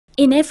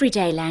In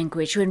everyday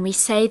language, when we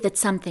say that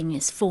something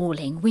is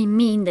falling, we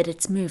mean that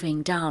it's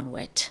moving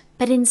downward.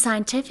 But in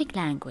scientific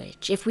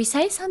language, if we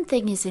say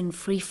something is in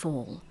free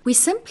fall, we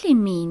simply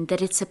mean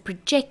that it's a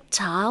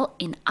projectile.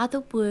 In other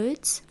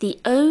words, the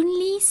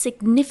only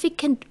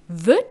significant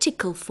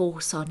vertical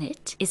force on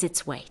it is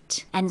its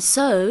weight. And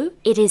so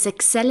it is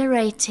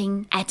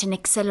accelerating at an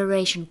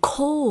acceleration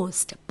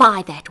caused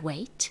by that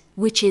weight,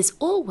 which is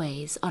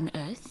always on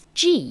Earth,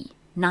 g,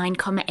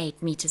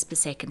 9.8 meters per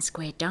second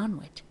squared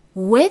downward.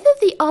 Whether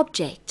the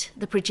object,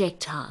 the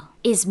projectile,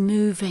 is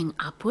moving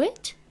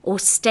upward or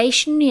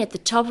stationary at the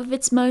top of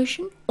its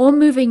motion or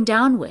moving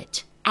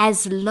downward,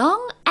 as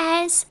long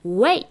as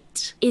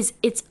weight is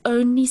its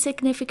only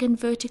significant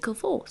vertical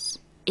force,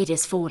 it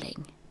is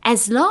falling.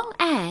 As long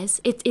as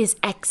it is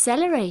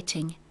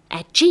accelerating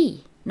at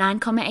g,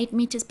 9.8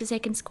 meters per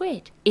second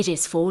squared, it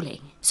is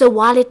falling. So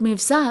while it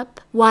moves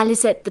up, while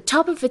it's at the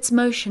top of its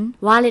motion,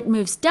 while it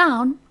moves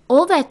down,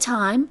 all that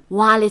time,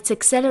 while it's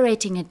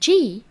accelerating at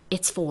g,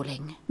 it's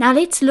falling. Now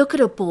let's look at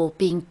a ball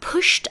being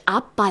pushed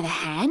up by the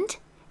hand,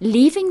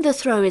 leaving the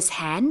thrower's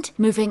hand,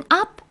 moving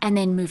up and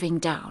then moving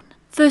down.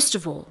 First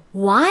of all,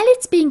 while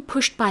it's being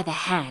pushed by the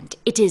hand,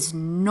 it is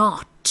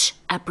not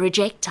a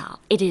projectile.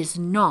 It is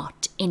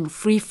not in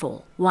free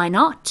fall. Why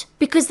not?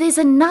 Because there's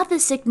another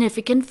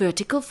significant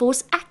vertical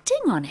force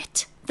acting on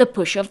it. The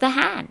push of the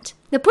hand.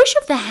 The push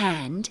of the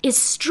hand is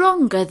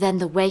stronger than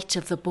the weight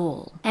of the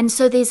ball, and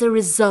so there's a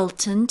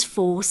resultant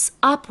force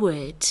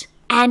upward.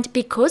 And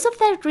because of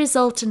that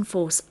resultant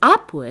force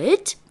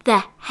upward,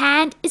 the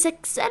hand is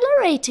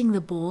accelerating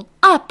the ball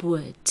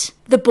upward.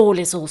 The ball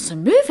is also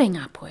moving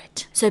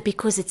upward. So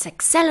because it's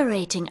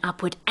accelerating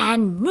upward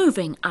and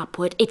moving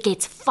upward, it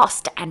gets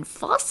faster and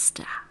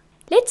faster.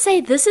 Let's say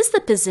this is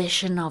the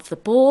position of the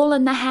ball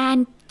and the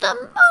hand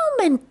the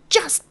moment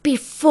just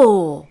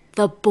before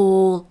the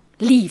ball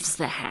leaves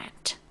the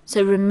hand.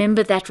 So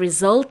remember that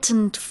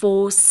resultant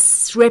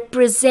force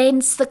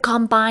represents the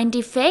combined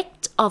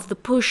effect of the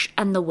push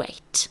and the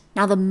weight.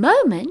 Now the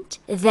moment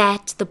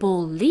that the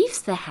ball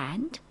leaves the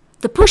hand,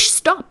 the push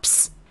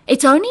stops.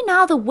 It's only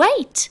now the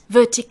weight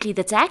vertically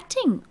that's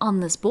acting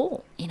on this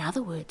ball. In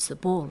other words, the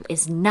ball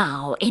is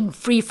now in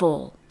free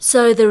fall.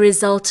 So the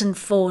resultant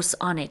force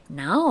on it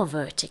now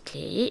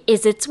vertically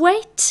is its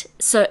weight.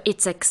 So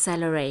its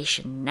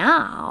acceleration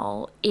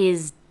now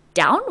is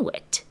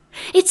downward.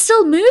 It's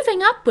still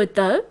moving upward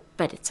though,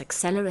 but it's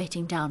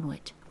accelerating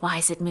downward. Why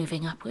is it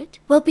moving upward?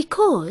 Well,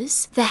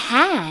 because the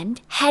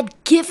hand had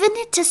given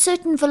it a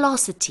certain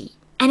velocity,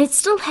 and it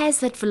still has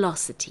that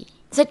velocity.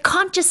 So it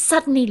can't just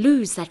suddenly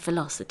lose that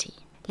velocity.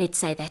 Let's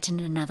say that in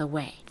another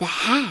way. The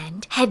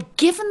hand had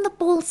given the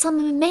ball some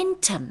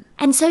momentum,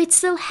 and so it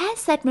still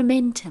has that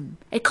momentum.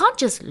 It can't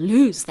just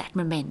lose that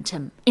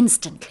momentum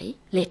instantly.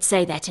 Let's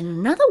say that in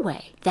another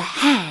way. The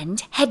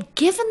hand had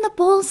given the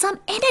ball some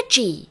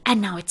energy,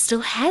 and now it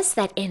still has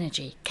that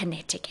energy,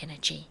 kinetic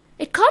energy.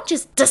 It can't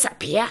just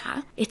disappear.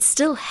 It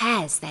still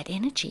has that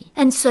energy.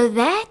 And so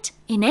that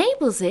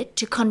enables it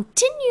to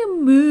continue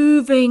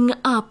moving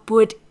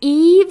upward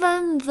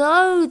even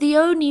though the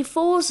only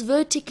force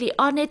vertically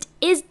on it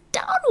is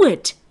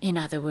downward. In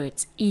other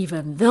words,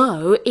 even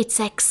though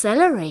it's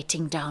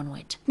accelerating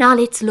downward. Now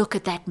let's look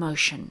at that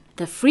motion.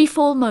 The free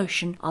fall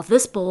motion of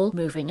this ball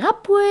moving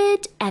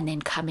upward and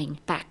then coming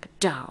back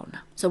down.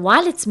 So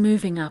while it's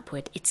moving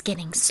upward, it's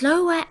getting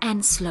slower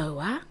and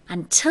slower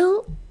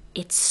until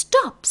it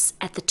stops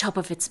at the top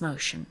of its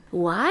motion.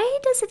 Why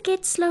does it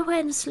get slower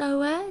and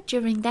slower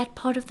during that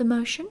part of the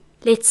motion?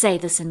 Let's say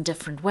this in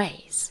different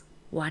ways.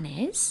 One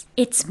is,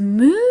 it's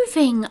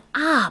moving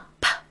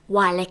up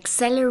while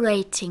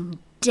accelerating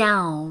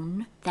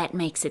down. That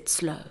makes it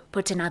slow.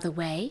 Put another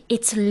way,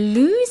 it's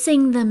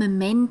losing the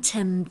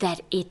momentum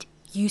that it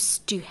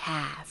used to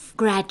have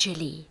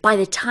gradually. By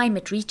the time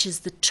it reaches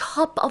the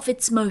top of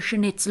its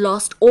motion, it's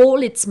lost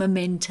all its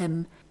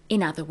momentum.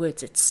 In other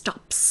words, it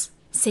stops.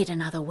 Said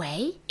another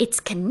way, its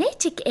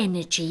kinetic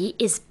energy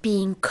is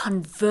being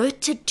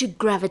converted to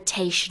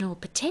gravitational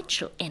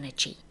potential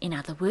energy. In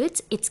other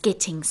words, it's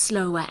getting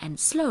slower and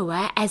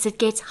slower as it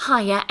gets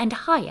higher and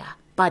higher.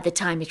 By the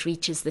time it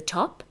reaches the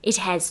top, it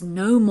has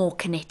no more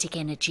kinetic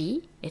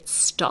energy. It's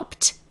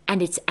stopped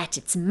and it's at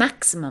its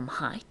maximum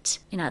height.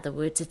 In other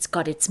words, it's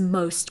got its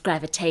most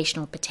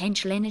gravitational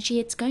potential energy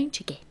it's going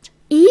to get.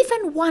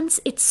 Even once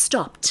it's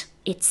stopped,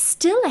 it's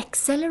still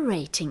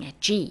accelerating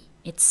at g.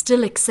 It's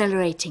still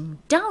accelerating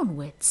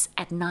downwards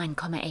at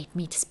 9.8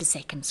 meters per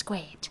second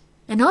squared.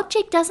 An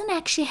object doesn't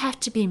actually have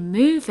to be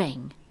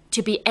moving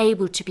to be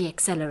able to be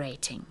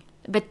accelerating.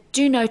 But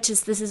do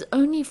notice this is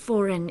only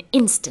for an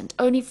instant,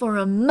 only for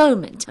a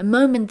moment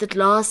that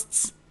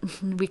lasts,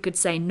 we could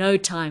say, no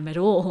time at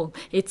all.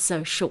 It's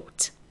so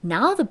short.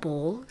 Now the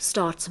ball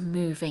starts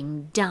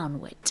moving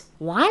downward.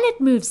 While it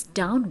moves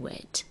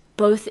downward,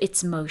 both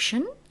its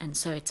motion, and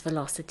so its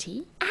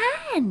velocity,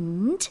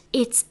 and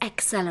its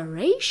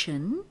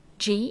acceleration,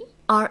 g,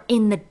 are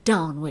in the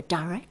downward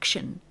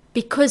direction.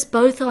 Because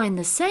both are in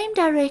the same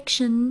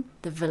direction,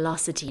 the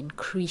velocity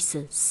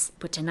increases.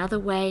 Put another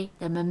way,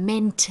 the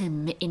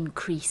momentum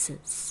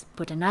increases.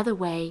 Put another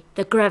way,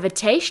 the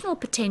gravitational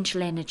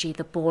potential energy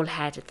the ball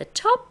had at the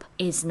top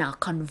is now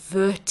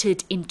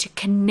converted into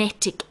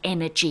kinetic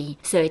energy.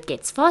 So it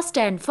gets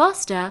faster and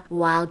faster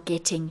while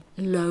getting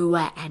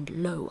lower and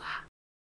lower.